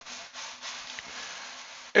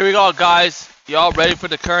Here we go, guys. Y'all ready for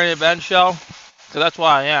the current event show? Because that's what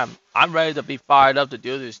I am. I'm ready to be fired up to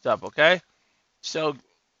do this stuff, okay? So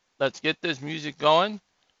let's get this music going.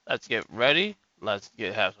 Let's get ready. Let's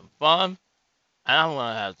have some fun. And I'm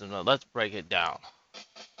going to have some. Let's break it down.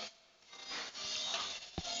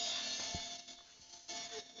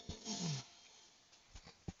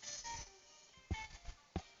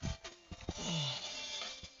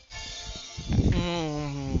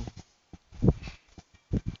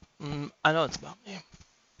 Mm, I know it's about me.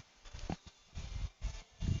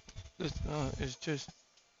 It's just.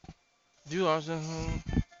 Do you also.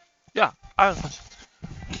 Yeah, I don't.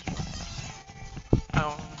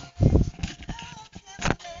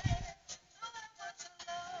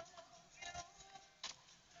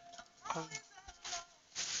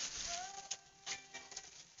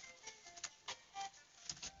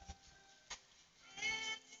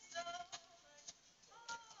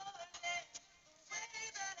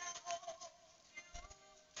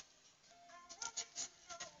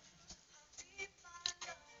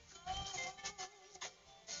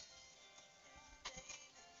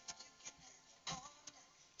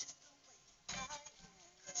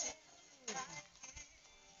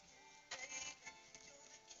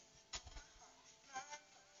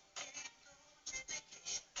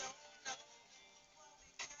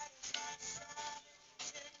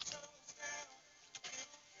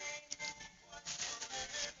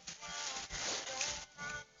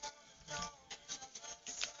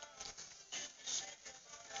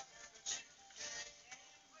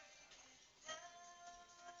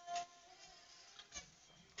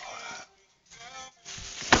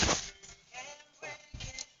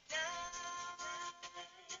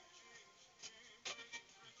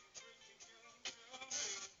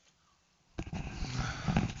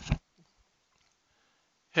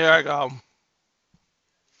 Here I go.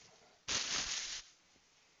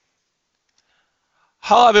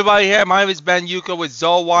 Hello, everybody. Here, my name is Ben Yuka with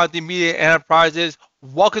Zowanti Media Enterprises.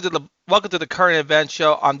 Welcome to the current event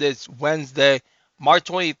show on this Wednesday, March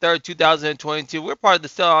 23rd, 2022. We're part of the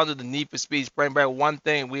still under the Need for Speed Spring Break. One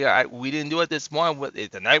thing we didn't do it this morning, but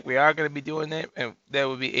tonight we are going to be doing it, and there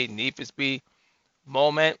will be a Need for Speed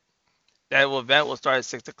moment. That event will start at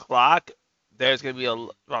 6 o'clock. There's going to be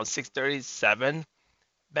around 6:37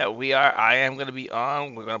 that I am going to be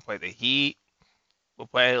on. We're going to play the Heat. We'll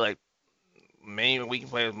play like maybe we can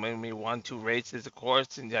play maybe one, two races, of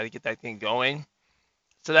course, and try to get that thing going.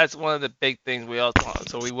 So that's one of the big things we also.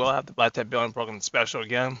 So we will have the Black Tech Building Program special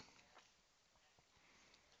again.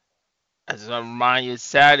 As I remind you,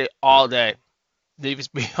 Saturday all day, Davis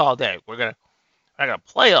be all day. I gotta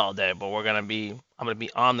play all day, but I'm gonna be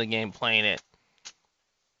on the game playing it.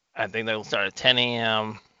 I think they'll start at 10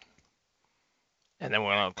 a.m. and then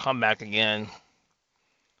we're gonna come back again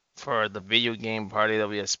for the video game party.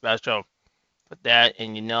 There'll be a special for that,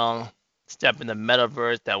 and step in the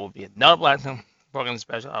metaverse. That will be another Black Tech Program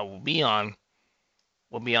special. I will be on.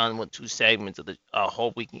 We'll be on with two segments of the. I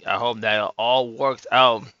hope that it all works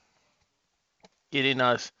out, getting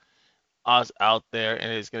us out there,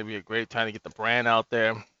 and it's gonna be a great time to get the brand out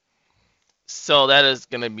there. So that is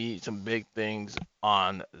gonna be some big things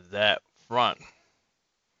on that front.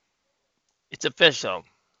 It's official.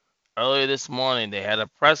 Earlier this morning, they had a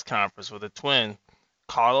press conference with the Twin.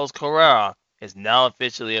 Carlos Correa is now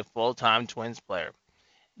officially a full-time Twins player.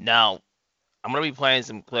 Now, I'm gonna be playing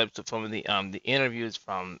some clips from the interviews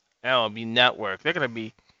from MLB Network. They're gonna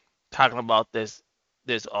be talking about this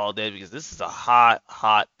all day because this is a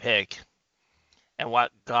hot pick and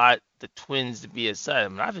what got the Twins to be excited. I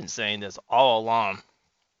mean, I've been saying this all along,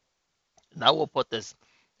 and I will put this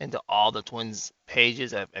into all the Twins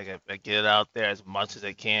pages. I get it out there as much as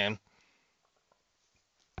I can.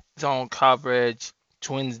 Zone coverage,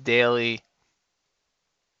 Twins Daily.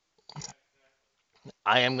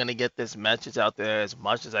 I am gonna get this message out there as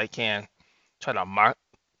much as I can. Try to mark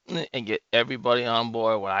and get everybody on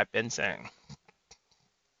board what I've been saying.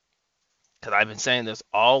 Because I've been saying this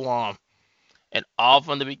all along and all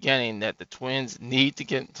from the beginning that the Twins need to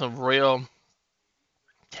get some real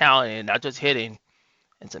talent and not just hitting,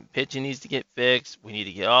 and some pitching needs to get fixed. We need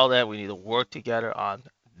to get all that. We need to work together on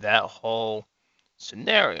that whole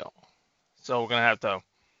scenario. So we're gonna have to,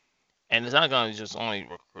 and it's not gonna just only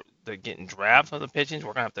recruit the getting draft of the pitchings.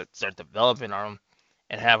 We're gonna have to start developing our own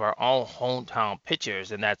and have our own hometown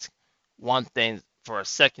pitchers, and that's one thing for a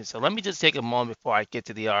second. So let me just take a moment before I get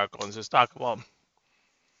to the article and just talk about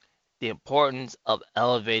the importance of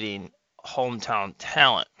elevating hometown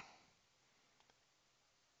talent.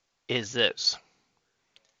 Is this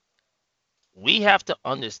we have to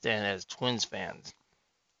understand as Twins fans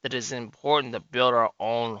that it's important to build our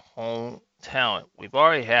own hometown talent. We've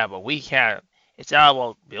already had, but we can't. It's not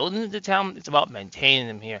about building the talent. It's about maintaining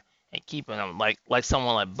them here and keeping them. Like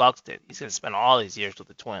someone like Buxton. He's gonna spend all these years with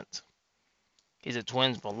the Twins. He's a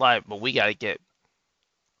Twins for life. But we gotta get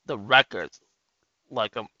the records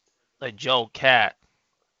like like Joe Cat,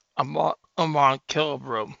 Amon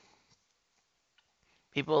Killebrew,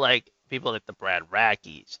 people like the Brad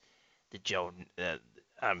Rackies, the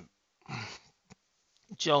um,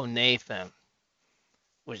 Joe Nathan,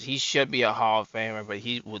 which he should be a Hall of Famer, but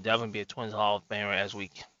he will definitely be a Twins Hall of Famer as we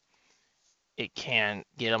it can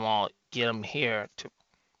get them here to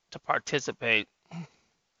participate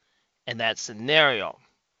in that scenario.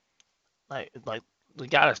 Like we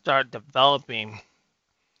got to start developing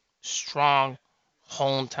strong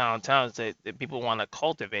hometown talents that people want to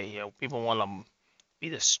cultivate here. People want to be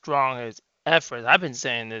the strongest efforts. I've been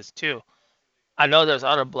saying this too. I know there's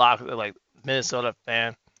other blocks like Minnesota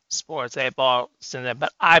fan, sports, baseball,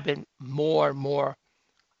 but I've been more and more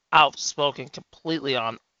outspoken completely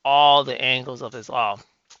on all the angles of this all,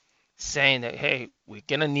 saying that hey, we're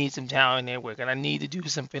gonna need some talent there. We're gonna need to do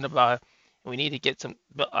something about it. We need to get some.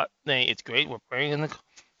 It's great we're bringing the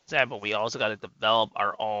that, but we also got to develop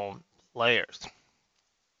our own players.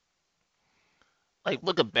 Like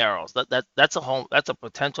look at Barrels. That's a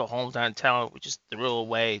potential hometown talent we just threw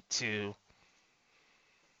away to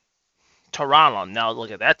Toronto. Now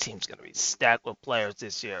look at that team's gonna be stacked with players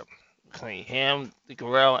this year. Between him, the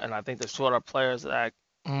Guerrero, and I think the shorter players that I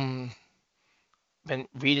been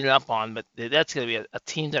reading up on, but that's gonna be a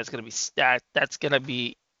team that's gonna be stacked. That's gonna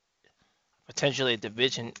be potentially a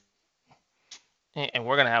division, and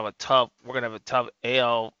we're gonna have a tough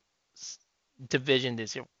AL division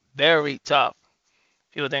this year. Very tough.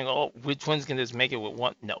 People think, oh, which ones can just make it with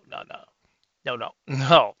one? No, no, no, no, no,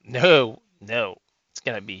 no, no, no. It's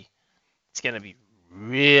gonna be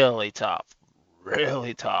really tough,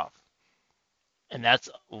 and that's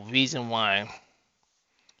a reason why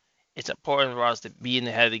it's important for us to be in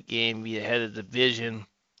the head of the game, be ahead of the division,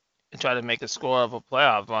 and try to make a score of a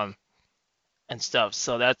playoff run and stuff.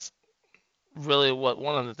 So that's really what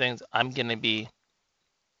one of the things I'm gonna be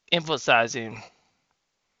emphasizing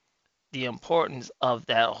the importance of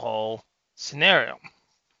that whole scenario.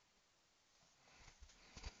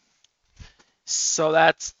 So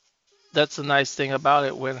that's the nice thing about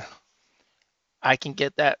it when I can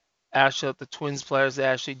get that actually the Twins players to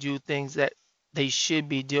actually do things that they should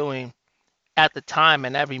be doing at the time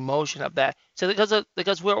and every motion of that. So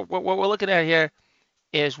because what we're looking at here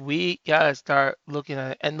is we gotta start looking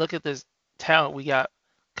at it and look at this talent we got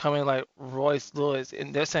coming like Royce Lewis,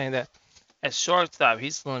 and they're saying that at shortstop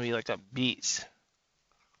he's gonna be like a beast.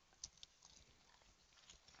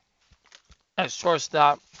 At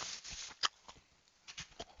shortstop,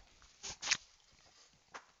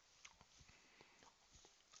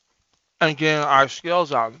 and getting our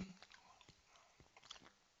skills up.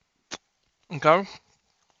 Okay,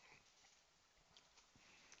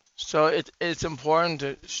 so it's important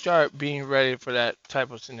to start being ready for that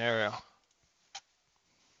type of scenario.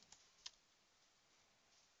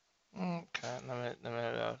 Okay, let me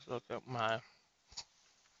look at my.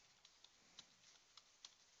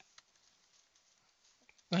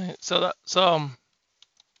 So that so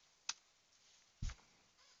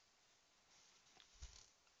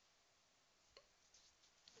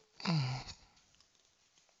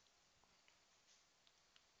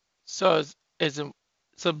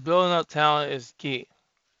so building up talent is key.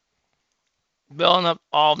 Building up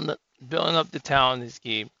building up the talent is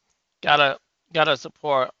key. Gotta gotta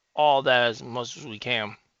support all that as much as we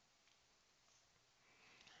can.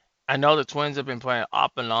 I know the Twins have been playing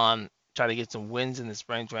up and on, trying to get some wins in the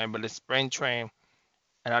spring train, but the spring train,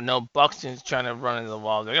 and I know Buxton's trying to run into the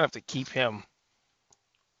wall. They're gonna have to keep him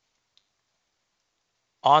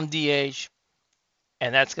on DH,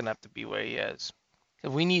 and that's gonna have to be where he is.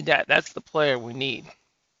 'Cause we need that. That's the player we need.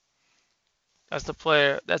 That's the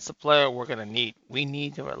player. That's the player we're gonna need. We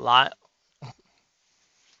need to rely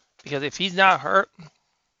because if he's not hurt,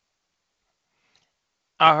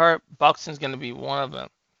 I heard Buxton's gonna be one of them.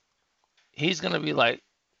 He's gonna be like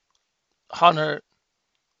Hunter.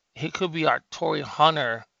 He could be our Tory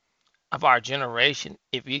Hunter of our generation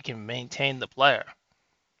if you can maintain the player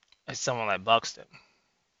as someone like Buxton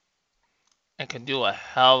and can do a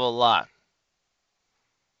hell of a lot.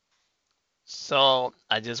 So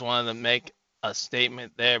I just wanted to make a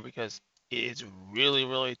statement there because it's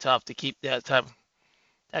really tough to keep that kind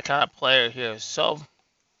of player here. So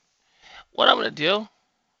what I'm gonna do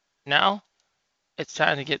now, it's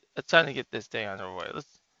time to get this thing underway.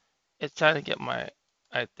 It's time to get my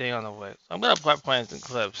thing on the way. So I'm gonna start playing some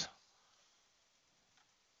clips.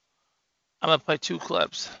 I'm gonna play two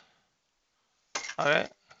clips. Okay,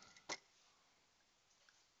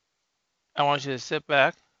 I want you to sit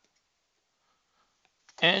back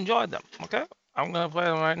and enjoy them. Okay, I'm gonna play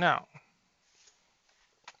them right now.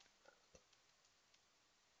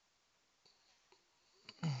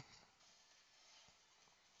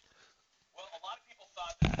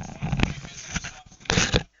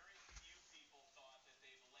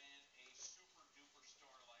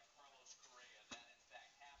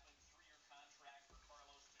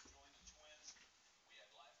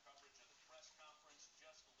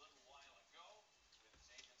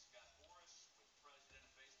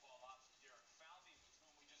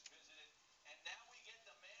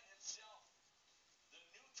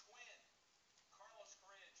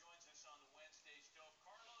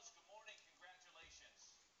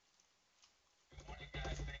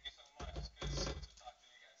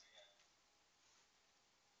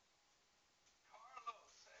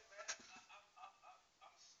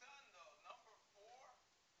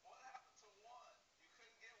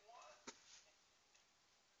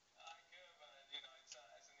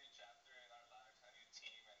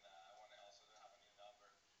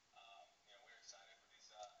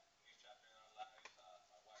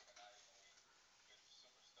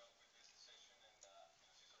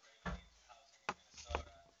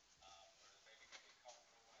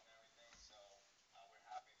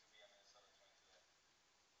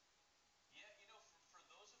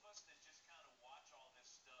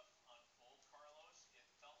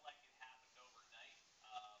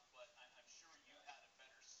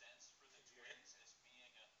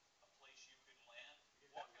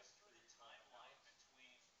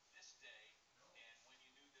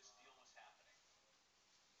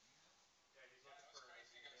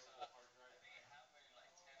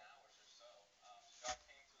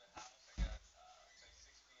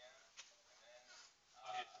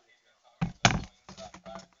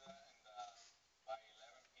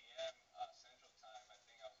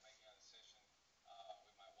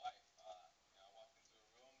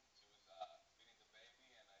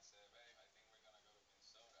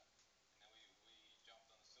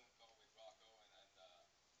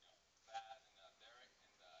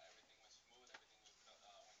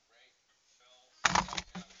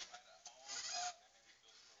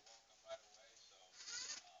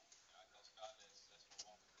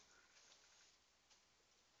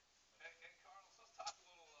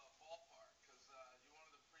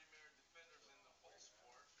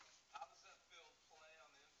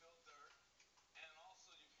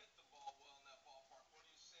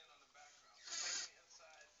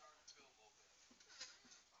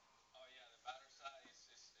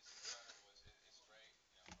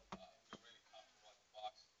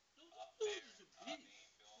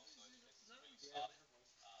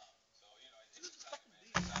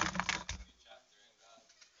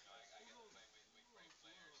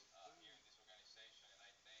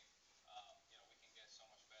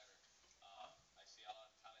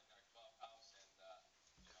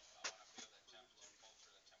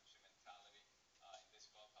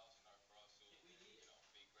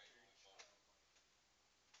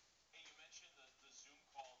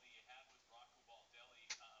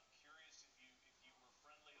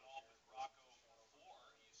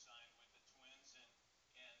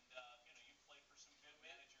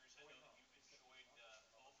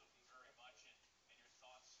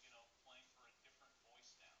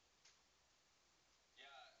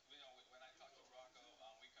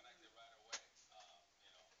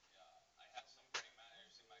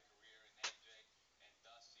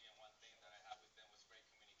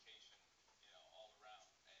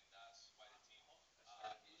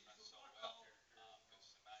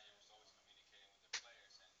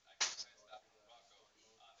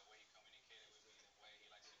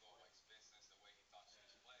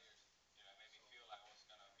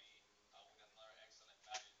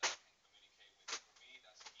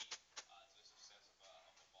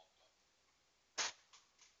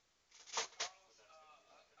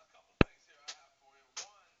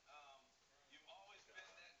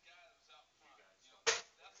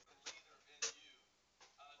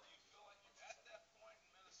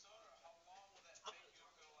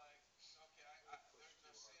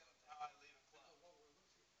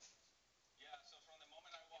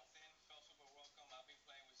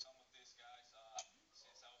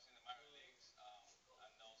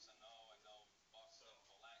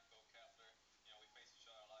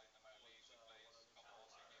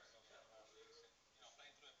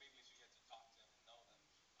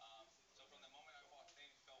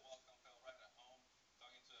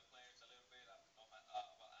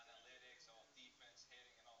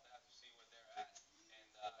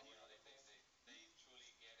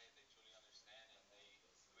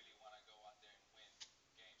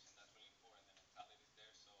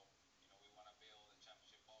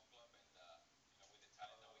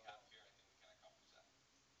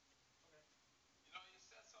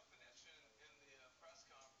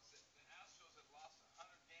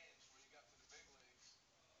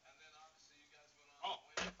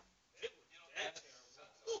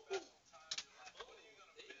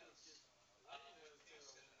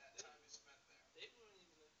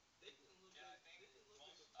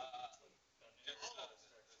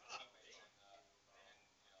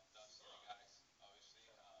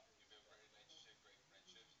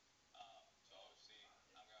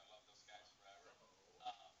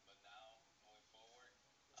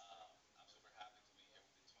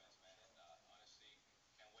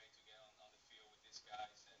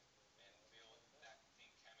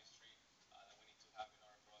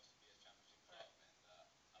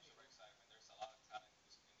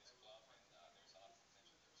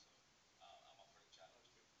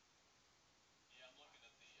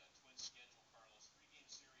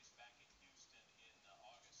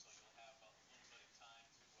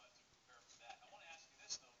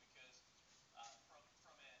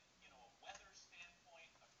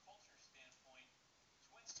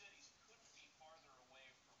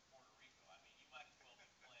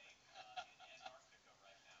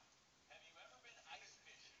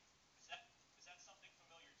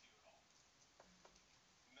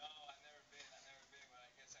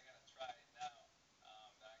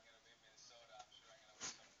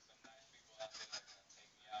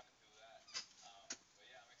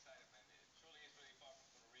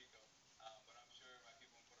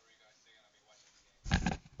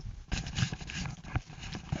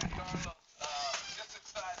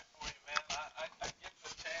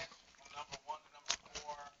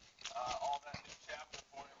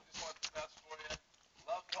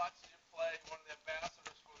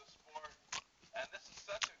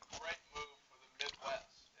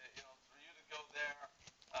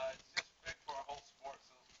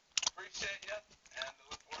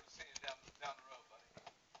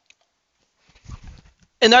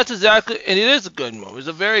 And that's exactly, and it is a good move. It's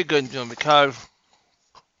a very good move because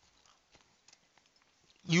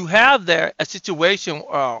you have there a situation.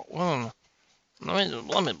 Let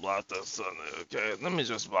me block this. Okay, let me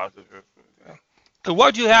just block this. Okay. Because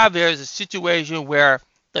what you have here is a situation where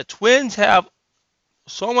the Twins have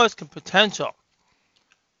so much potential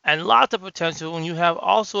and lots of potential when you have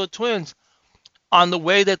also a Twins on the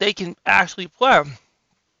way that they can actually play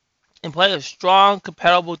and play a strong,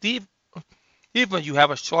 compatible defense. You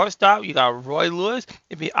have a shortstop. You got Roy Lewis.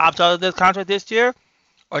 If he opts out of this contract this year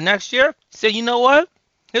or next year, say, you know what?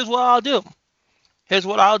 Here's what I'll do. Here's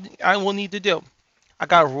what I will need to do. I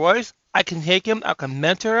got Royce. I can take him. I can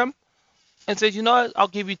mentor him and say, you know what? I'll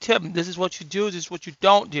give you a tip. This is what you do. This is what you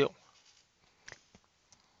don't do.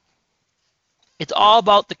 It's all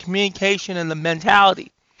about the communication and the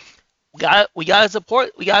mentality. We gotta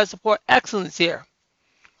support excellence here.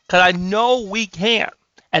 Cause I know we can.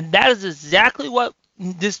 And that is exactly what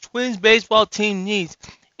this Twins baseball team needs.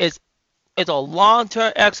 It's it's a long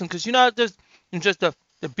term excellence. Because you're not just to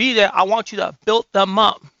be there. I want you to build them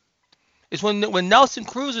up. It's when Nelson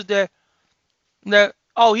Cruz was there that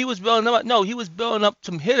oh he was building them up. No, he was building up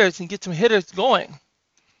some hitters and get some hitters going.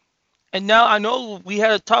 And now I know we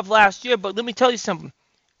had a tough last year, but let me tell you something.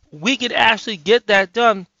 We could actually get that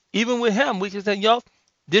done even with him. We can say, yo,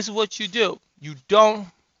 this is what you do. You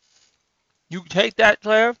take that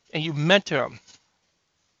player and you mentor him.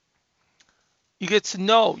 You get to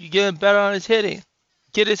know. You get him better on his hitting.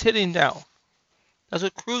 Get his hitting down. That's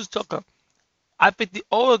what Cruz took him. I think the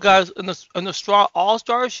older guys in the strong all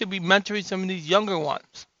stars should be mentoring some of these younger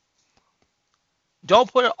ones.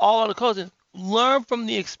 Don't put it all on the coaches. Learn from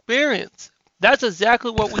the experience. That's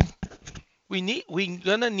exactly what we need. We're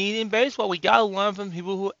gonna need in baseball. We gotta learn from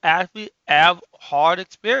people who actually have hard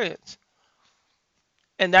experience,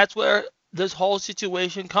 and that's where this whole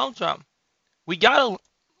situation comes from. We gotta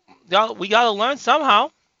learn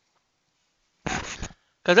somehow,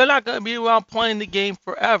 because they're not gonna be around playing the game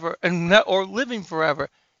forever or living forever.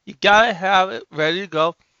 You gotta have it ready to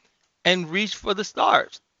go and reach for the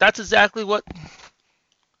stars. That's exactly what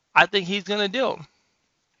I think he's gonna do.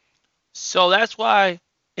 So that's why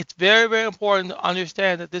it's very, very important to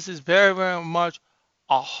understand that this is very, very much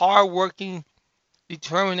a hard-working,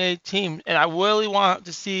 determined team, and I really want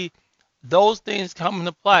to see those things come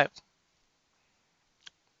into play.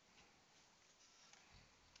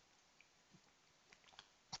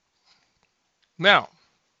 Now,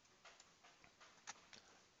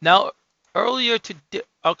 now earlier today,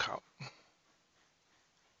 okay,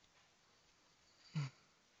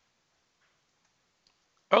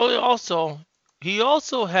 earlier also, he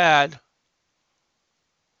also had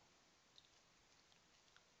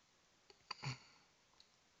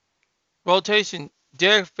rotation.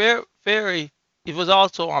 Derek Ferry, he was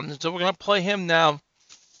also on, so we're gonna play him now,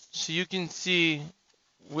 so you can see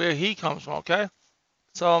where he comes from. Okay,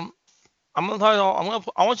 so I'm gonna tell you,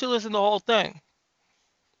 I want you to listen to the whole thing,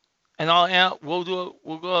 and we'll do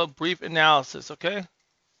a brief analysis. Okay.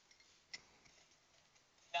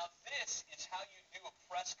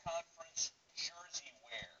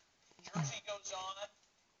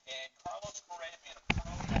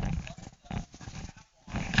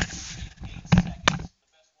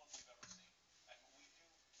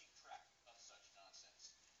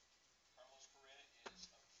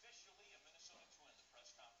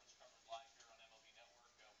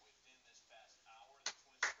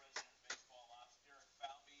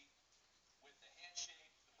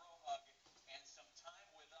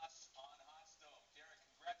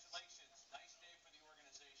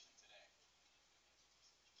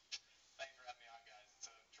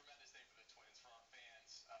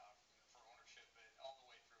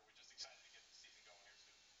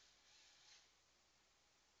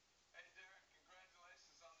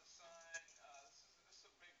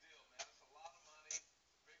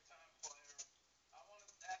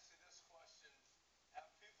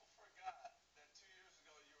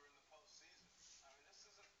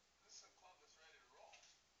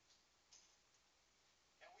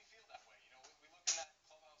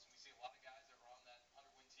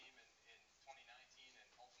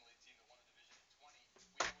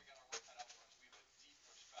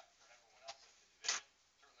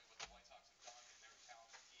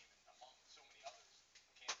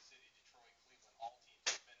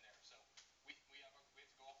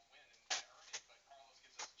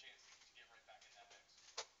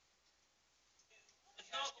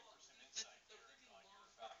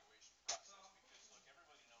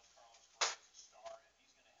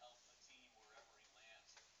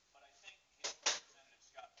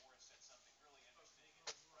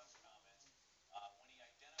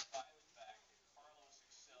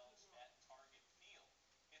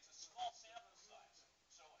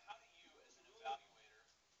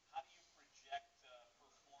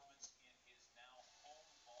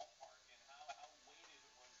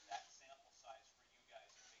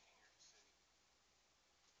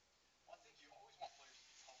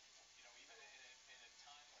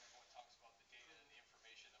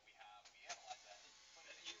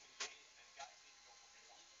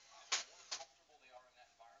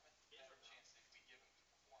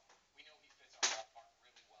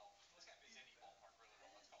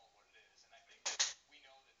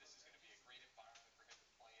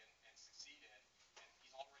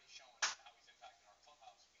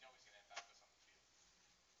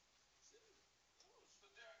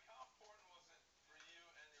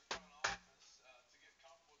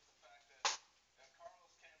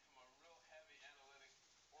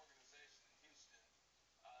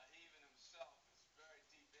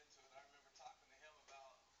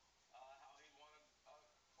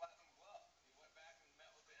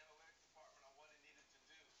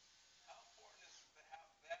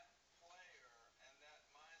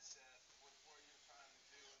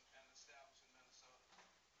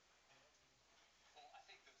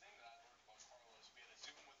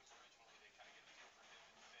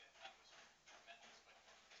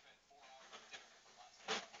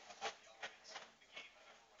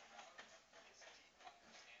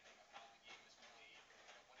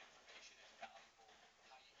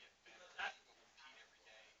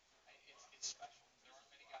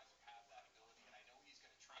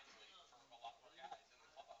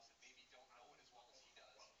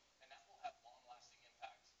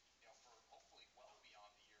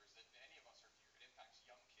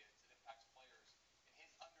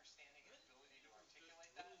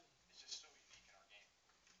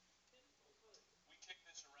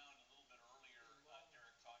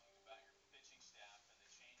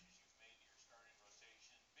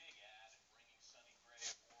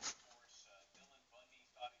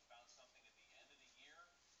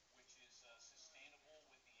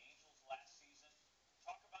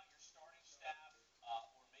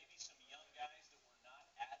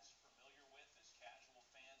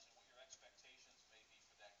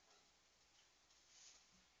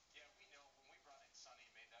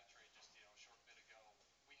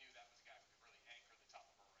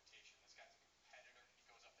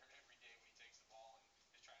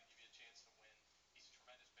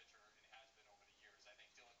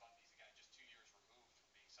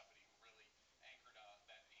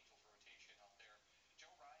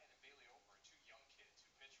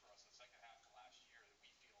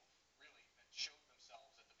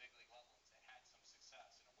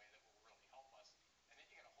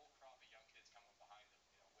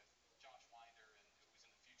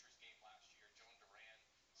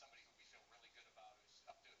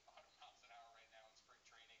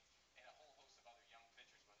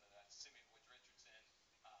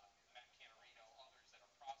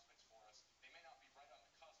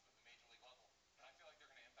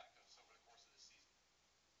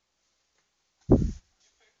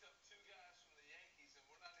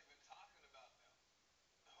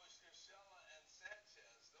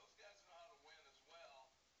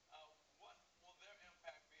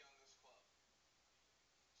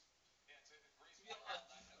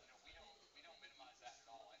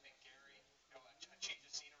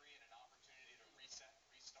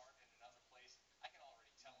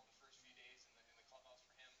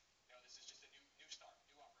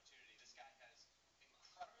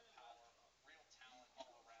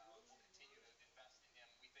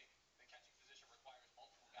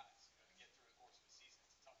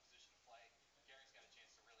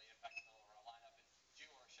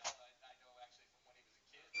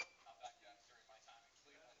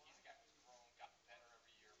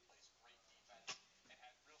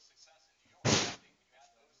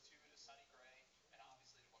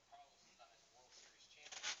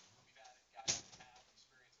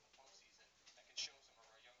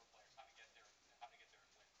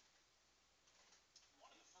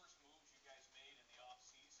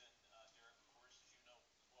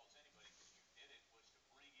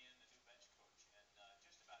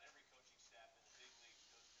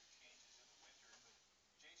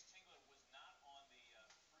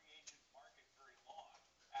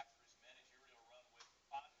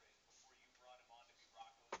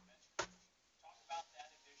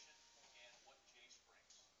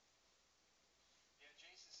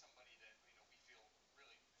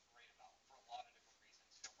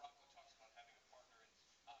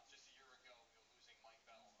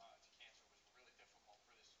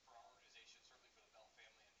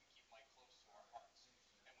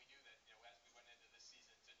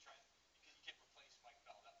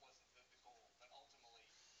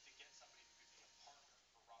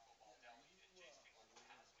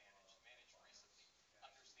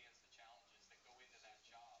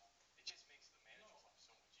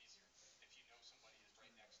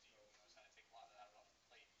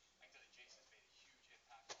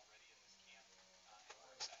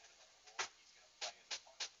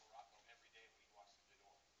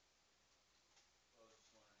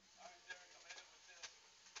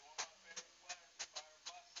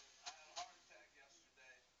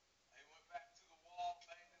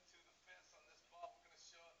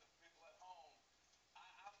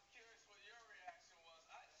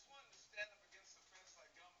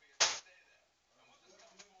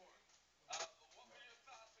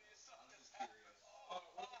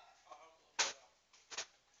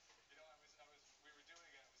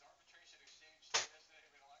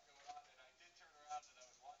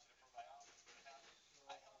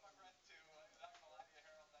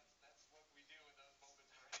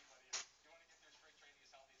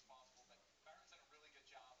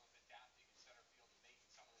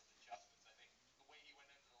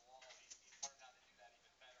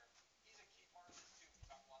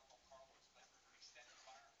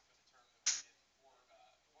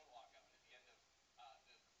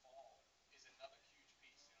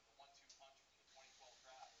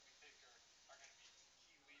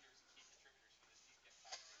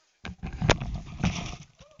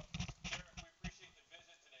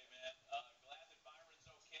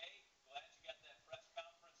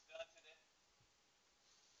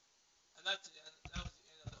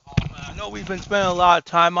 I know we've been spending a lot of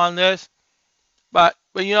time on this, but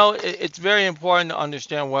you know it's very important to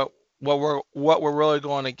understand what we're really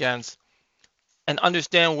going against and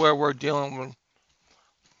understand where we're dealing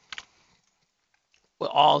with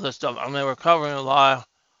all this stuff. I mean, we're covering a lot of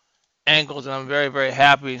angles, and I'm very very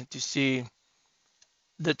happy to see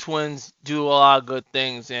the Twins do a lot of good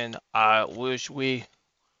things, and I wish we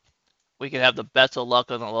could have the best of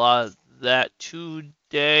luck on a lot of that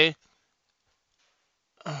today.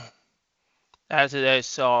 As today,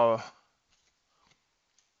 so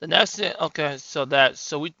the next thing, okay, so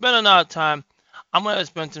we spent a lot of time. I'm gonna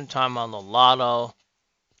spend some time on the lotto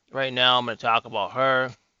right now. I'm gonna talk about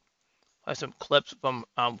her, play some clips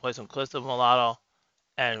of Mulatto,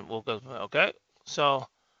 and we'll go. Okay, so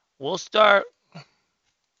we'll start.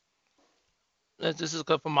 This is a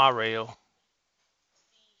clip from my radio.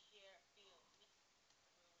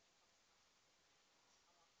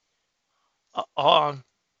 Hold on,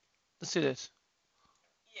 let's see this.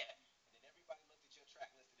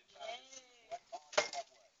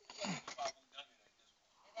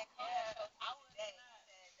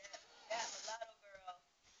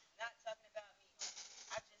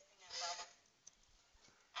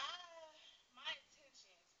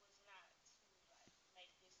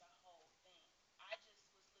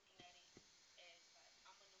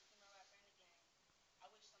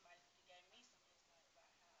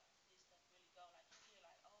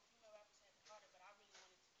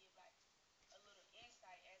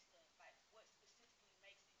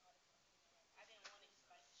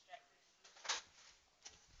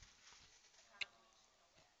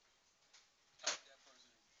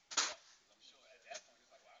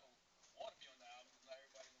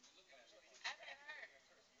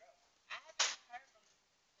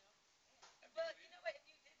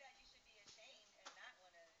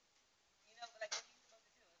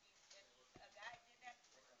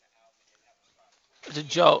 It's a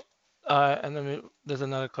joke. And then there's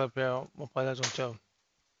another clip here. We'll play that one too.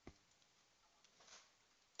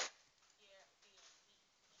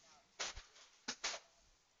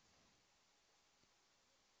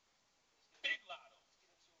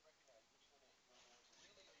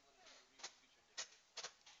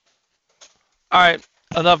 All right,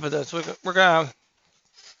 enough of this. We're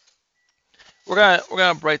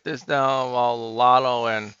gonna break this down about the lotto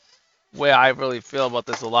and where I really feel about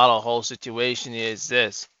this lotto whole situation is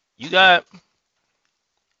this. You got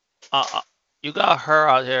uh, uh, you got her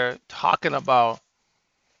out here talking about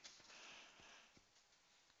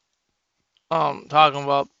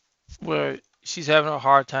where she's having a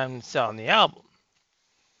hard time selling the album.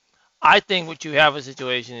 I think what you have a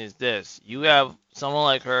situation is this. You have someone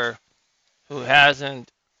like her who has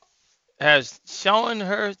shown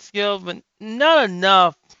her skill, but not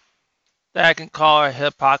enough that I can call her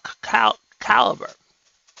hip hop caliber.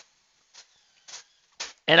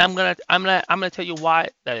 And I'm gonna tell you why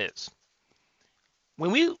that is.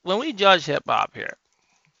 When we judge hip hop here,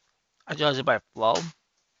 I judge it by flow,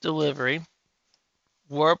 delivery,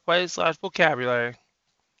 wordplay slash vocabulary,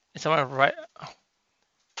 and somebody right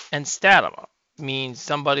and stamina means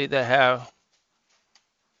somebody that have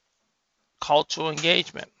cultural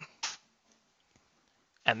engagement.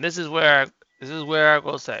 And this is where I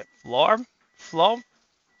go say flow.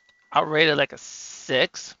 I rated like a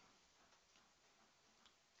 6.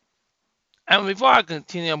 And before I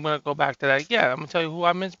continue, I'm gonna go back to that. Yeah, I'm gonna tell you who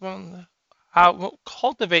I mentioned, how what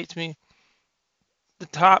cultivates me the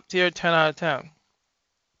top tier 10 out of 10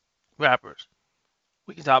 rappers.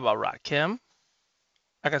 We can talk about Rakim.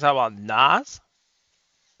 I can talk about Nas.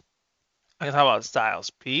 I can talk about Styles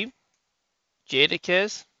P,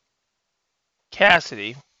 Jadakiss,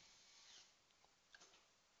 Cassidy,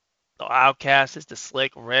 the Outcasts, the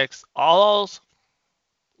Slick Ricks, all those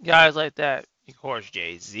guys like that. Of course,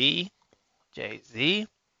 Jay Z. Then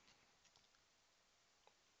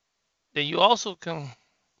you also can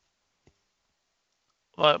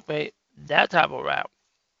wait that type of rap.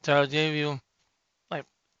 So I'll give you like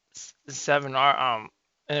 7 R.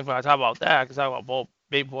 And if I talk about that, I can talk about both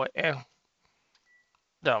Big Boy and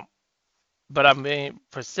them. But I'm being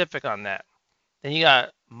specific on that. Then you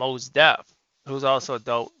got Mos Def, who's also a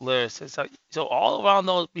dope lyricist. So all around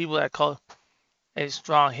those people that call a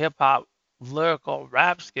strong hip hop lyrical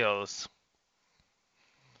rap skills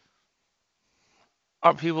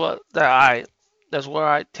are people that's where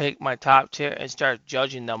I take my top tier and start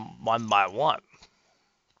judging them one by one.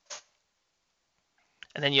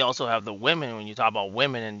 And then you also have the women. When you talk about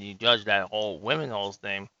women and you judge that whole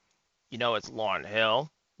thing, you know it's Lauryn Hill,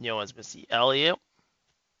 you know it's Missy Elliott,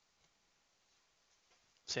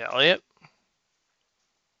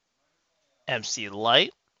 MC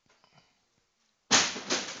Light,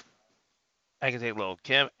 I can take Lil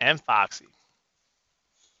Kim and Foxy,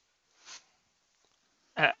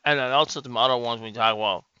 and then also some other ones we talk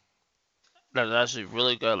about that's actually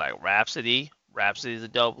really good, like Rhapsody. Rhapsody's a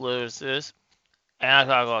dope lyricist, and I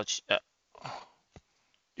talk about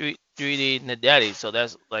 3D Nadetti. So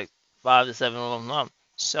that's like 5 to 7 of them.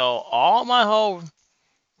 So all my whole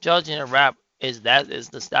judging and rap is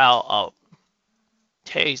the style of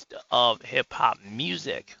taste of hip hop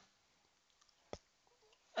music,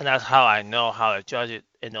 and that's how I know how to judge it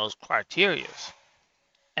in those criteria.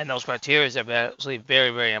 And those criteria are actually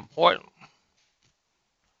very, very important.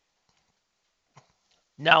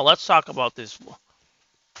 Now let's talk about this.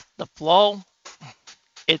 The flow.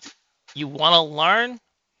 It's you want to learn.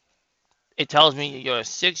 It tells me you're a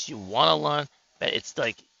six. You want to learn, but it's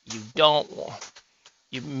like you don't.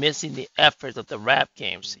 You're missing the effort of the rap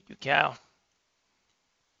games. You can.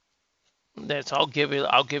 That's I'll give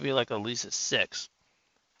you like at least a six.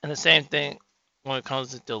 And the same thing when it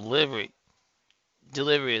comes to delivery.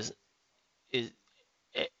 Delivery is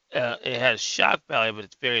it has shock value, but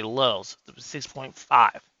it's very low. So it's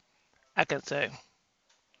 6.5. I can say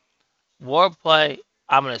wordplay.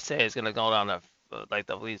 I'm gonna say it's gonna go down to like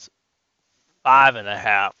at least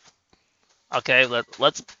 5.5. Okay,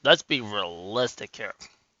 let's be realistic here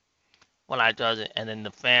when I does it, and then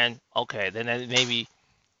the fan. Okay, then maybe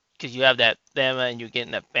because you have that them and you're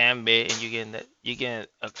getting that fan base and you're getting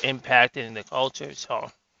an impact in the culture.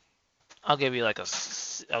 So I'll give you like a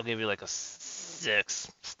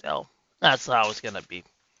six still. That's how it's gonna be.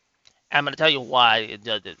 I'm gonna tell you why it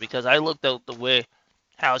does it because I looked at the way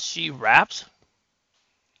how she raps.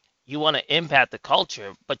 You want to impact the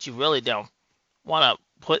culture, but you really don't want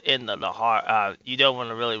to put in the hard. You don't want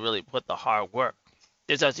to really put the hard work.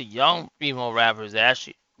 There's actually young female rappers that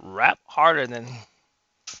actually rap harder than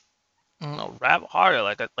rap harder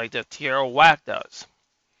like the Tierra Whack does.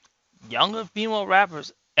 Younger female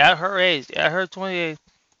rappers at her age, at her 28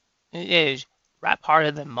 age, rap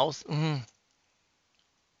harder than most.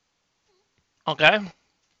 Okay,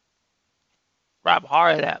 rap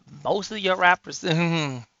harder than most of your rappers.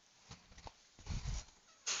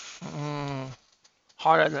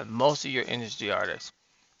 Harder than most of your industry artists.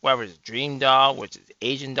 Whether it's Dream Doll, which is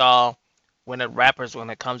Asian Doll, when the rappers when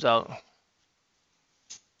it comes out,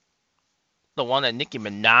 the one that Nicki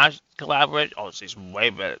Minaj collaborated, oh, she's way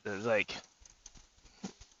better. It's like,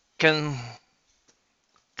 can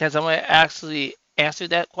can somebody actually answer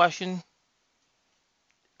that question?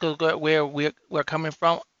 Because where we're coming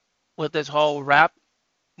from with this whole rap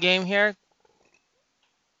game here,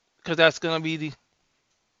 because that's gonna be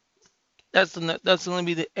that's gonna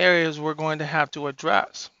be the areas we're going to have to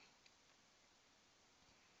address.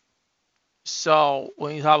 So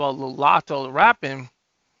when you talk about Lotto rapping,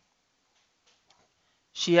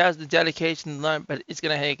 she has the dedication to learn, but it's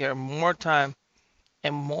gonna take her more time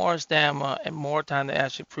and more stamina and more time to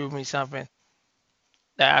actually prove me something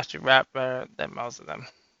that actually rap better than most of them.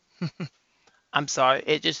 I'm sorry,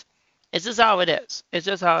 it's just how it is. It's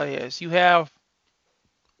just how it is. You have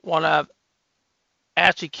one of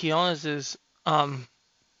actually Keonis's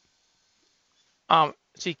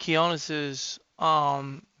see Keonis's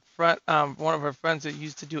friend one of her friends that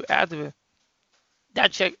used to do activism.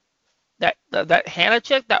 That chick that Hannah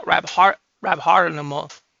chick that rap harder than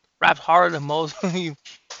most rap harder than most you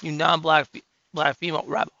non-black black female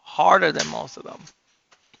rap harder than most of them.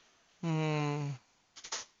 Hmm.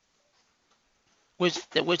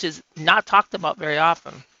 Which is not talked about very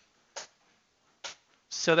often.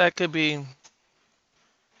 So that could be.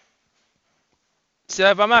 So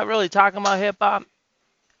if I'm not really talking about hip hop,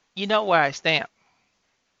 you know where I stand.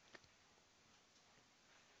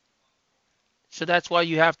 So that's why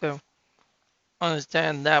you have to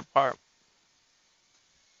understand that part.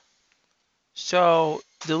 So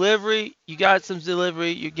delivery, you got some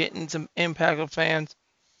delivery, you're getting some impact of fans,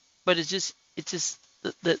 but it's just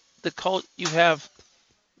the cult you have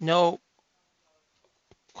no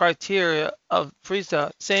criteria of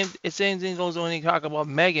freestyle. Same thing goes when you talk about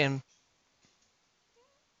Megan.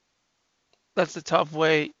 That's the tough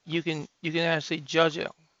way you can actually judge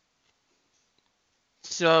it.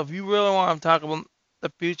 So if you really want to talk about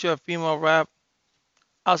the future of female rap,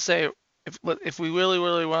 I'll say if we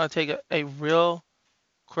really want to take a real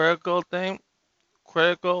critical thing,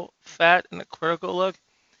 critical fat and a critical look,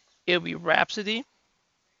 it'll be Rhapsody.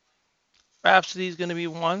 Rhapsody is gonna be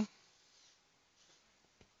one.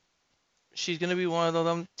 She's gonna be one of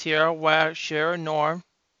them. Tierra Whack, Shara Norm,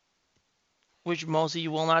 which most of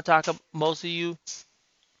you will not talk about. Mm,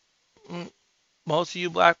 most of you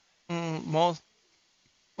black,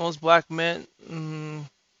 most black men,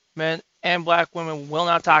 men and black women will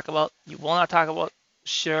not talk about. You will not talk about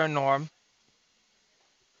Shara Norm.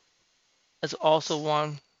 It's also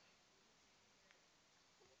one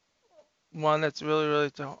that's really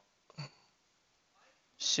really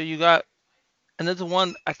so you got another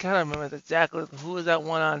one I can't remember exactly who was that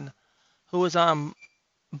one on who was on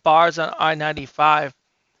bars on I-95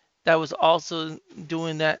 that was also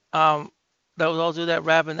doing that was also that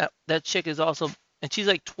rapping that chick is also and she's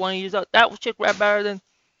like 20 years old. That chick rap better than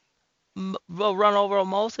will run over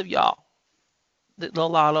most of y'all. The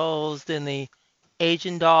Lottos and the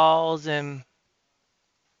Asian dolls and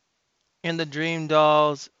the Dream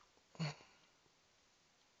dolls.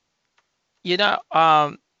 You know,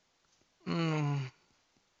 mm,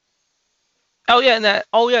 oh yeah, and that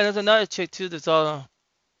oh yeah, there's another chick too that's also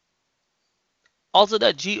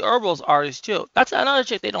that G Herbal's artist too. That's another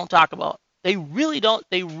chick they don't talk about. They really don't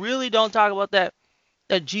talk about that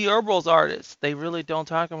G Herbal's artist. They really don't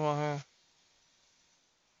talk about her.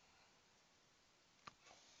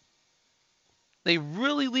 They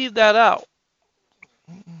really leave that out.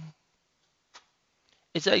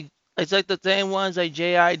 It's like it's like the same ones like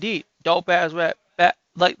JID, dope ass rap.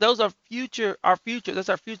 Like those are our future. That's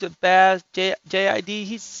our future. Baz, JID.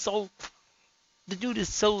 The dude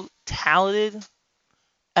is so talented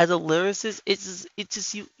as a lyricist. It's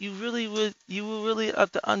just you will really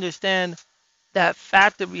have to understand that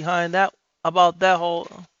factor behind that about that whole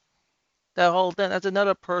thing. That's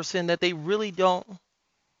another person that they really don't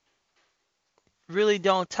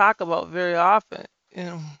talk about very often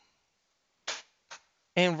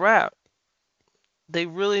in rap. They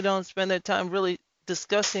really don't spend their time really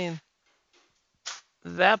discussing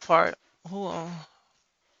that part. Hold on.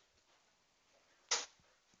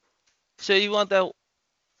 So you want that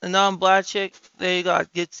non-black chick? There you go.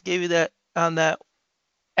 Gave you that on that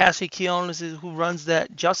Ashley Keonis who runs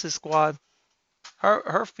that Justice Squad.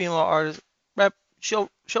 Her female artist rap. She'll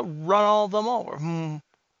run all of them over.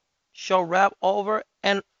 She'll rap over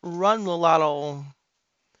and run mulatto.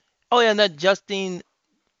 Oh yeah, and that Justine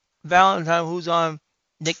Valentine who's on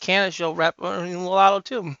Nick Cannon show rap mulatto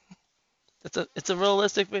too. It's a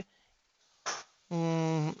realistic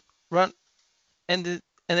run and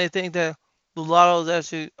they think that mulatto is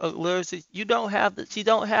actually a lyricist. You don't have the she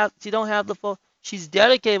don't have the full. She's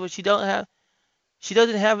dedicated, but she doesn't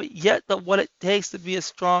have it yet. What it takes to be a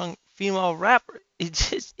strong female rapper. It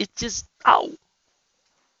just oh.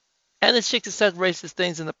 And this chick has said racist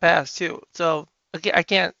things in the past too. So okay, I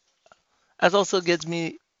can't. That also gets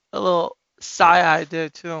me a little sigh-eyed there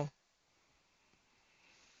too.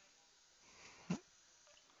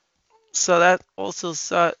 So that also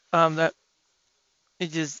that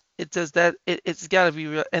it does that it's got to be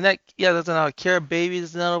real. And that yeah, that's another Cara Baby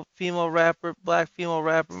is another female rapper, black female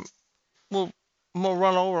rapper. We'll we'll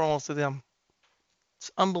run over most of them. It's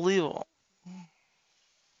unbelievable.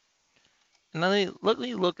 And let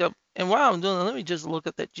me look up. And while I'm doing that, let me just look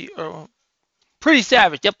at that G. Pretty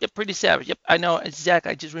Savage. Yep. Pretty Savage. Yep. I know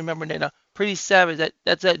exactly. I just remembered it now. Pretty Savage.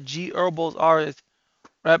 That's that G Herbal's artist.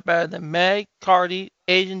 Right better than Meg, Cardi,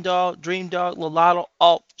 Asian Dog, Dream Dog, Lotto.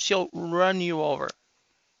 Oh, she'll run you over.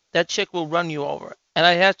 That chick will run you over. And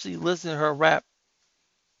I actually listen to her rap,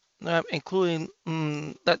 including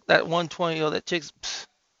that 120. That chick's.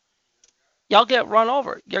 Y'all get run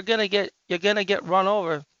over. You're gonna get run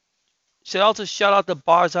over. Should also shout out the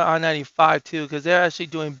bars on I-95 too, because they're actually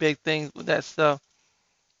doing big things with that stuff.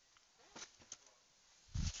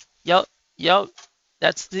 Yep, yep.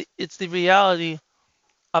 It's the reality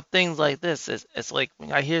of things like this. It's like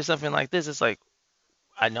when I hear something like this, it's like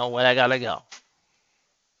I know where I gotta go.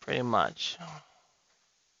 Pretty much.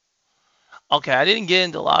 Okay, I didn't get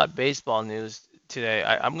into a lot of baseball news today.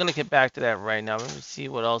 I'm gonna get back to that right now. Let me see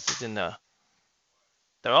what else is in the.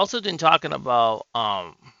 They're also been talking about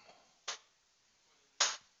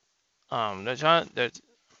they're trying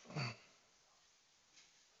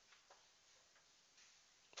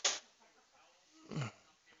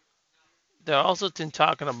they're also been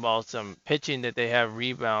talking about some pitching that they have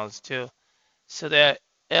rebounds too. So that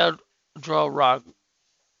Eldro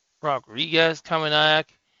Rodriguez coming back.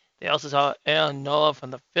 They also saw El Noah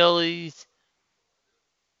from the Phillies.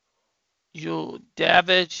 You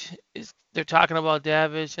Davidge is they're talking about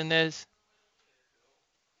Davidge in this.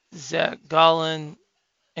 Zach Gallen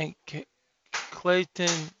and Clayton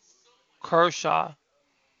Kershaw.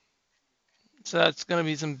 So that's going to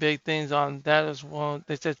be some big things on that as well.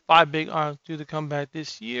 They said five big arms due to come back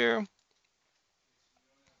this year.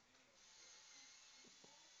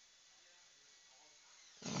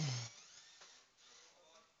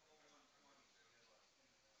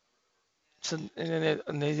 So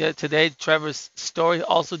today, Trevor Story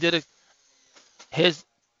also did his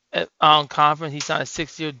conference. He signed a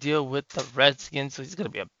 6-year deal with the Redskins, so he's going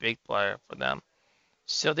to be a big player for them.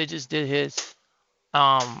 So they just did his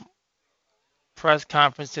um press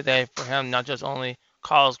conference today for him, not just only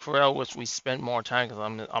Carlos Correa, which we spent more time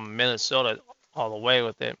because I'm Minnesota all the way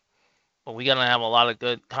with it, but we gonna have a lot of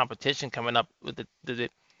good competition coming up with the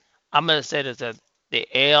I'm gonna say this that the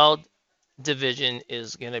AL division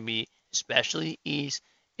is gonna be, especially East,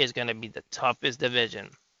 is gonna be the toughest division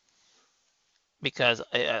because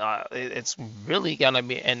it's really gonna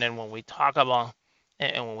be. And then when we talk about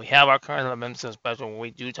and when we have our current events special, when we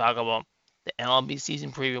do talk about the MLB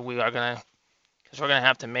season preview, we are gonna because we're gonna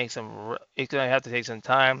have to make some. It's gonna have to take some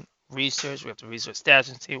time, research. We have to research stats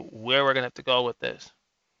and see where we're gonna have to go with this.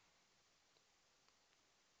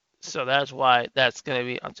 So that's why that's gonna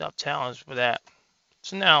be a tough challenge for that.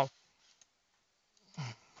 So now,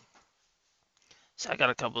 so I got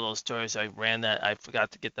a couple of those stories I ran that I forgot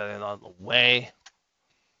to get that out of the way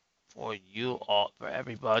for you all, for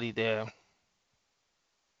everybody there.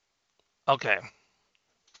 Okay,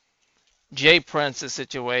 Jay Prince's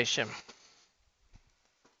situation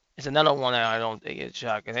is another one that I don't think is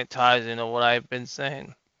shocking. It ties into what I've been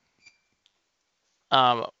saying.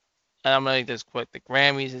 Um, and I'm gonna make this quick. The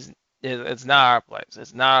Grammys is it's not our place.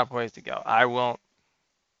 It's not our place to go. I won't.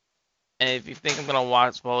 And if you think I'm gonna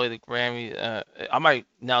watch probably the Grammys, I might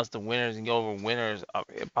announce the winners and go over winners of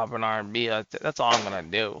hip hop and R&B. That's all I'm gonna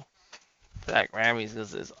do for that Grammys.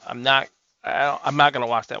 Is I'm not. I'm not gonna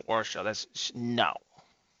watch that war show. No.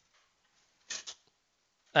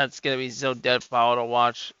 That's gonna be so dead foul to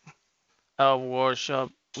watch a war show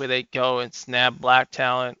where they go and snap black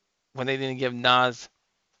talent when they didn't give Nas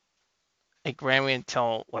a Grammy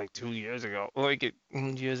until like 2 years ago, like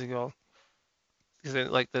years ago. Because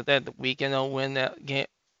like the weekend will win that game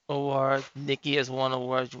award. Nicki has won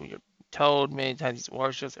awards. You're told many times these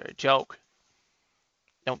award shows are a joke.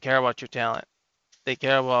 They don't care about your talent. They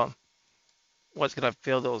care about what's gonna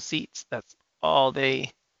fill those seats. That's all they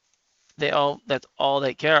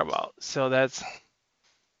care about. So that's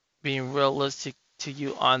being realistic to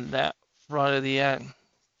you on that front of the end.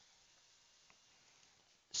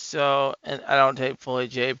 So, and I don't take fully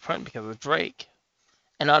J Print because of Drake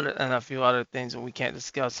and a few other things that we can't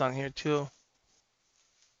discuss on here too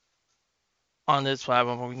on this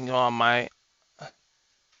platform. We can go on I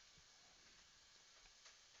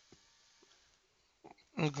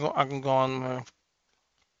can go on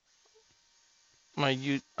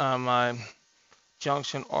my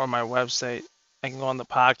junction or my website. I can go on the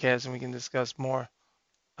podcast and we can discuss more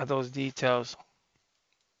of those details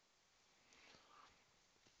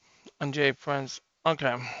on J Prince.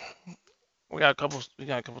 Okay, we got a couple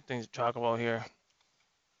things to talk about here.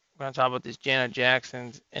 We're gonna talk about this Janet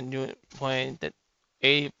Jackson and new playing the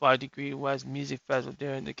 85 degree West Music Festival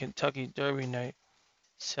during the Kentucky Derby night.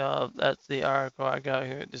 So that's the article I got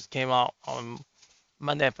here. It just came out on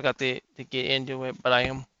Monday. I forgot to get into it, but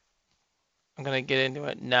I'm gonna get into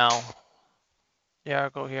it now. The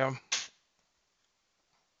article here.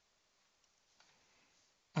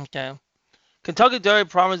 Okay. Kentucky Derby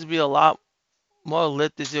promised to be a lot more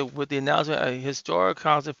lit this year with the announcement of a historic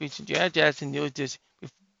concert featuring Janet Jackson New Edition.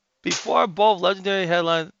 Before both legendary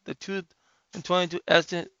headlines the 2022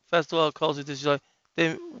 Essence Festival of Culture this July,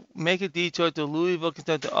 they make a detour to Louisville,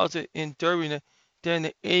 Kentucky to also in Derby during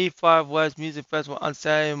the 85 West Music Festival on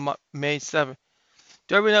Saturday, May 7th.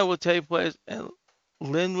 Derby Night will take place at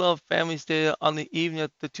Linlove Family Stadium on the evening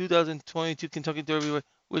of the 2022 Kentucky Derby,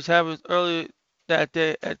 which happens earlier that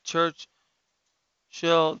day at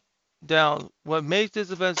Churchill Downs. What makes this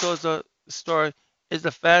event so historic is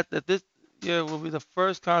the fact that this year will be the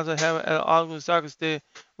first concert happening at Auburn Soccer Stadium.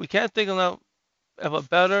 We can't think of a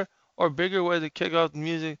better or bigger way to kick off the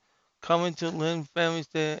music coming to Lynn Family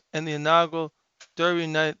Stadium and the inaugural Derby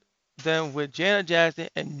Night than with Janet Jackson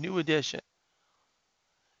and New Edition.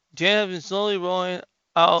 Janet has been slowly rolling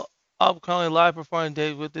out upcoming live performance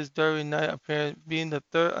dates with this Derby Night appearance being the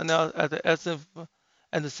third announced at the Essence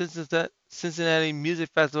and the Cincinnati Music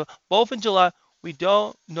Festival, both in July. We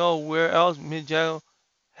don't know where else Mick Jagger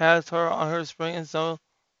has her on her spring and summer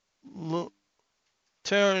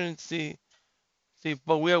turn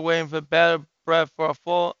but we are waiting for better breath for a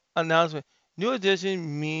full announcement. New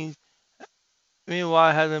Edition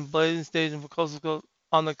meanwhile has been blazing stages for Coast to Coast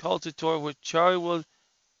on the Culture Tour with Charlie Wills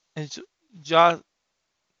and Josh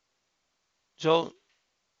Joe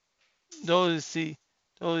Dodisi.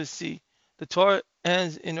 Dodisi. The tour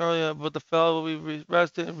ends in earlier, but the fellow will be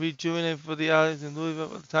rested and rejuvenated for the audience in Louisville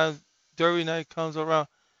by the time Derby Night comes around.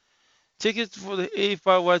 Tickets for the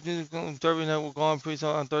 85 West Music Derby Night will go on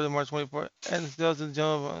pre-sale on Thursday, March 24th, and the sales in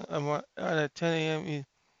general at 10 a.m.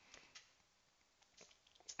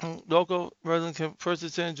 Local residents can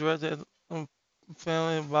purchase it directly at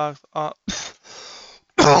family box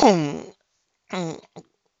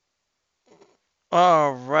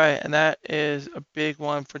All right, and that is a big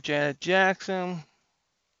one for Janet Jackson.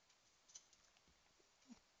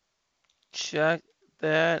 Check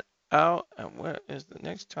that out. And where is the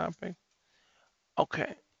next topic?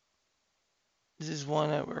 Okay, this is one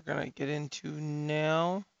that we're gonna get into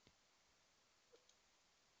now.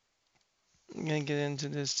 I'm gonna get into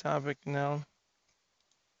this topic now.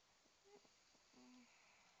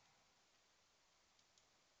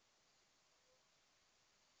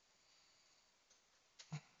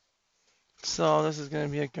 So this is gonna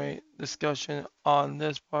be a great discussion on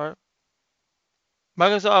this part.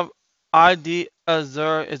 Microsoft ID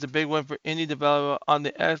Azure is a big win for indie developer on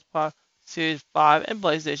the Xbox Series 5 and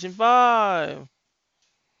PlayStation 5.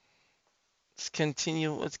 Let's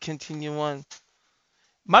continue. Let's continue on.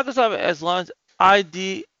 Microsoft has launched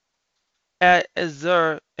ID at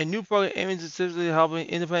Azure, a new program aiming to specifically helping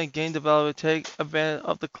independent game developers take advantage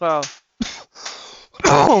of the cloud.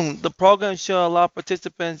 The program should allow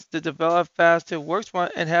participants to develop faster, work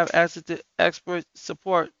smarter, and have access to expert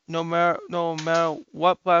support no matter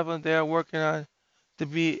what platform they are working on, to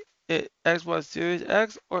be it Xbox Series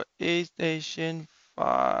X or PlayStation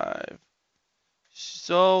 5.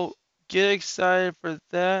 So get excited for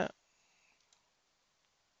that.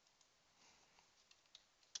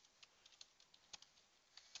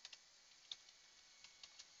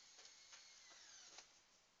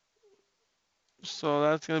 So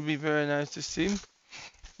that's gonna be very nice to see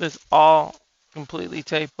this all completely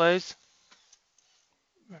take place.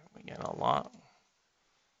 We get a lot.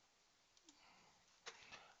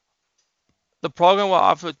 The program will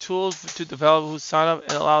offer tools to developers who sign up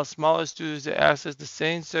and allow smaller studios to access the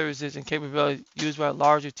same services and capabilities used by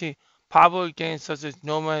larger teams. Popular games such as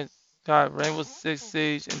No Man's Sky, Rainbow Six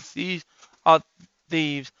Siege, and Siege of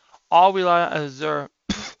Thieves all rely on Azure,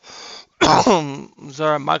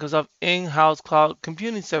 Azure Microsoft in-house cloud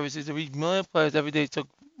computing services to reach million players every day. To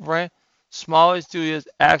grant smaller studios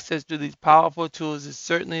access to these powerful tools is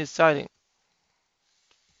certainly exciting.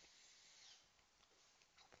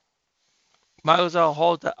 Microsoft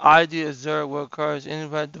holds the idea Azure will encourage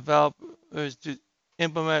independent developers to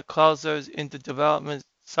implement cloud services into development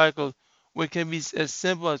cycles, which can be as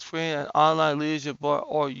simple as creating an online leadership board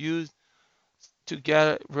or used to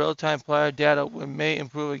gather real-time player data, which may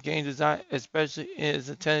improve a game design, especially in its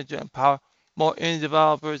intended to empower more indie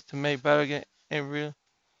developers to make better games and real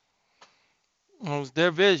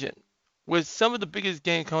their vision. With some of the biggest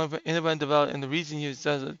games coming from independent developers in the recent years,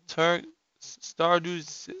 such as Turk,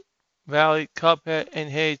 Stardew Valley, Cuphead, and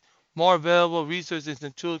Haze, more available resources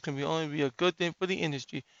and tools can only be a good thing for the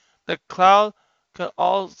industry. The cloud can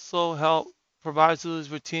also help provide solutions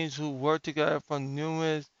for teams who work together from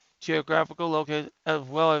numerous geographical locations, as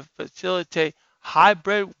well as facilitate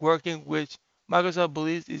hybrid working, which Microsoft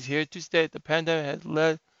believes is here to stay. The pandemic has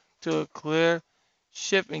led to a clear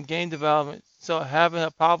shift in game development, so having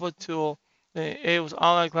a powerful tool that enables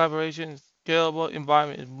online collaboration and scalable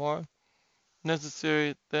environment is more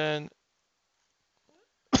necessary than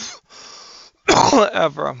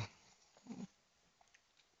ever.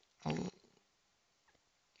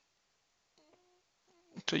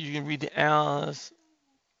 So you can read the analysis,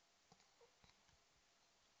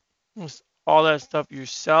 all that stuff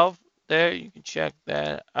yourself there. You can check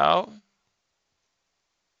that out.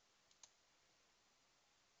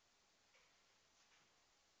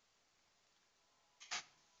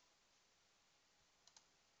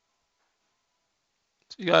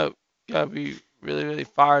 So you gotta be really, really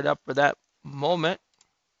fired up for that moment.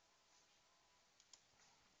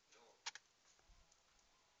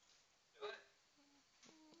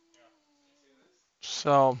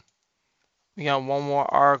 So we got one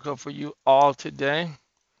more article for you all today.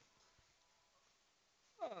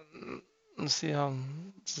 Let's see how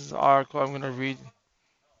this is the article. I'm gonna read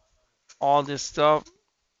all this stuff.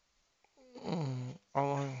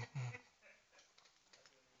 Oh,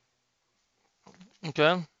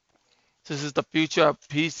 okay. This is the future of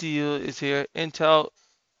PCU is here. Intel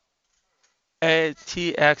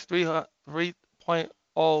ATX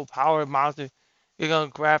 3.0 power monster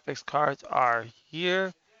Giga graphics cards are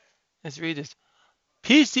here. Let's read this.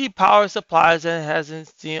 PC power supplies and hasn't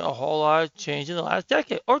seen a whole lot of change in the last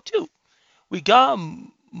decade or two. We got a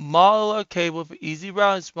modular cable for easy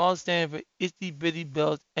routing, small stand for itty bitty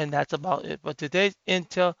builds, and that's about it. But today's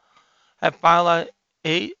Intel have finalized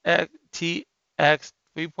 8TX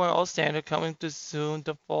 3.0 standard coming to soon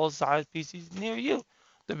to full-size PCs near you.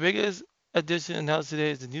 The biggest addition announced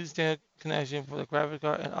today is the new standard connection for the graphics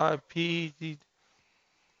card and RPD.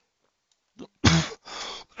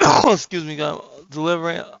 Excuse me,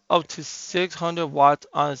 delivering up to 600 watts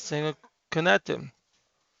on a single connector.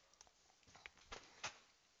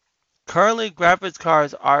 Currently, graphics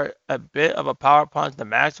cards are a bit of a power punch. The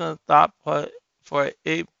maximum output for an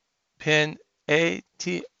 8-pin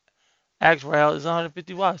ATX rail is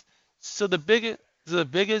 150 watts. So the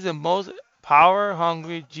biggest and most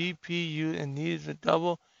power-hungry GPU and needs a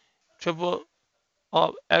double, triple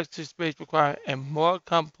of extra space requiring a more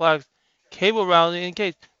complex cable routing in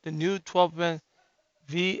case the new 12-pin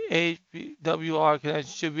VHWR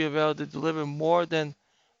connection should be available to deliver more than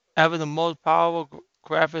ever the most powerful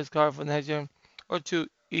graphics card for the next gen or two.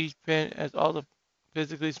 Each pin as also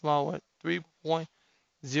physically small with 3.0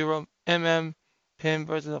 mm pin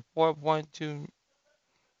versus a 4.2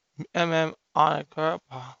 mm on a current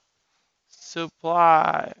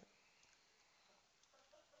supply.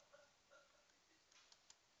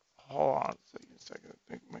 Hold on a second. I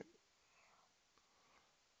think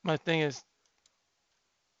my thing is.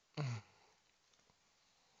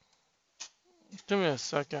 Give me a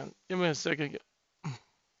second. Give me a second.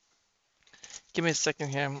 Give me a second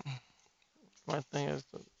here. My thing is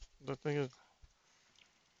the thing is.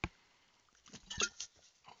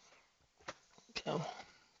 Okay.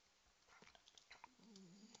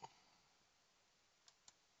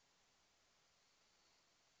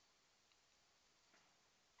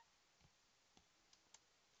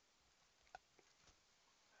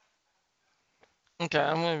 Okay,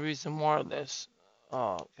 I'm gonna read some more of this.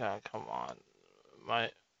 Oh God, come on. My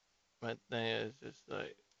my thing is just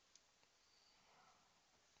like.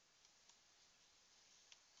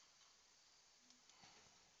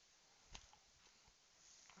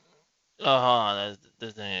 Oh, hold on.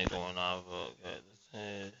 This thing ain't going off. Okay, this thing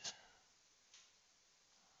is.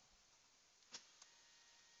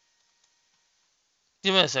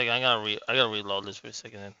 Give me a second. I gotta reload this for a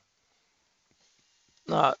second.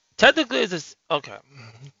 Then. Technically it's just okay.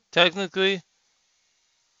 Technically,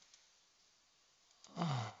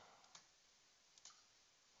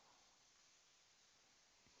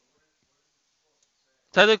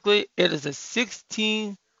 technically it is a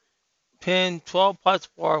 16 pin 12 plus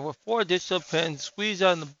 4 with 4 additional pins squeezed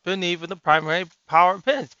on the beneath of the primary power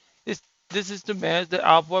pins. This is to manage the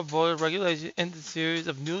output voltage regulation in the series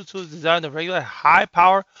of new tools designed to regulate high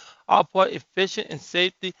power output efficient and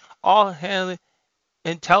safely, all handled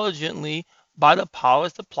intelligently by the power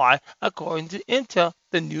supply. According to Intel,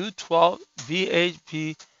 the new 12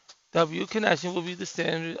 VHPW connection will be the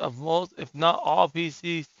standard of most, if not all,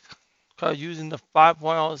 PCs cards using the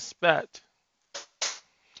 5.0 spec.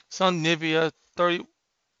 Some Nvidia 30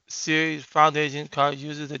 series foundation card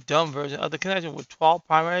uses a dumb version of the connection with 12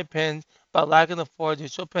 primary pins but lacking the 4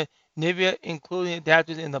 additional pins. Nvidia, including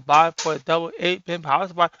adapters in the body for a double 8-pin power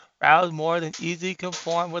supply, rather more than easily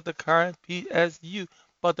conform with the current PSU,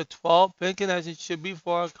 but the 12-pin connection should be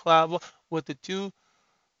for compatible with the two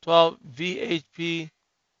 12 VHP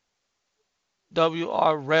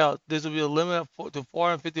WR rails. This will be a limit to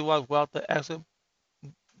 450 watts without the extra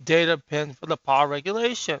data pin for the power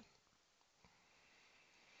regulation.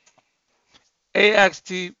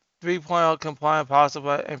 AXT 3.0 compliant power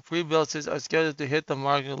supply and pre-built systems are scheduled to hit the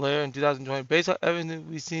market later in 2020. Based on everything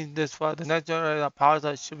we've seen this far, the next generation of power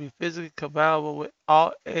supply should be physically compatible with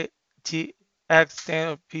all ATX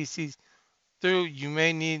standard PCs. Through you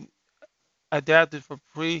may need adapters for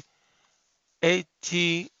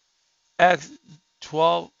pre-ATX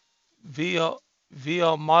 12 VO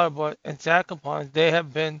motherboard and SAT components. They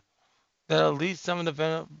have been that at least some of the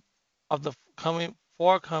vendors of the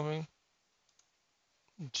forthcoming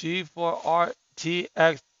G4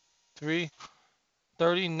 RTX 3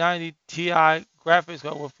 3090 Ti graphics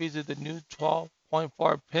card will feature the new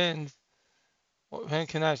 12.4 pin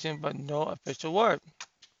connection, but no official word.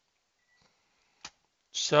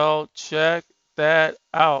 So check that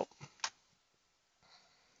out.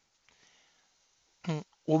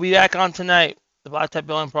 We'll be back on tonight, the Black Tech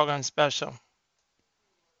Billing Program special.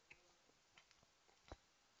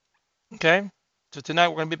 Okay, so tonight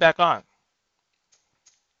we're gonna be back on.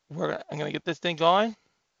 I'm gonna get this thing going.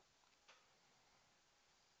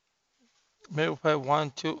 Maybe we'll play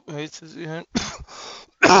one, two. Like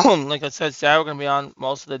I said, Saturday we're gonna be on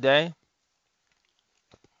most of the day.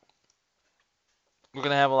 We're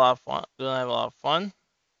gonna have a lot of fun. We're gonna have a lot of fun.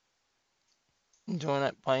 Enjoying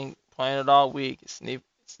it, playing it all week. It's the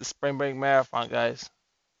spring break marathon, guys.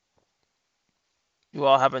 You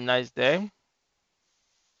all have a nice day,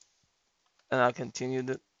 and I'll continue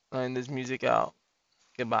to laying this music out.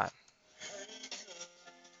 Goodbye.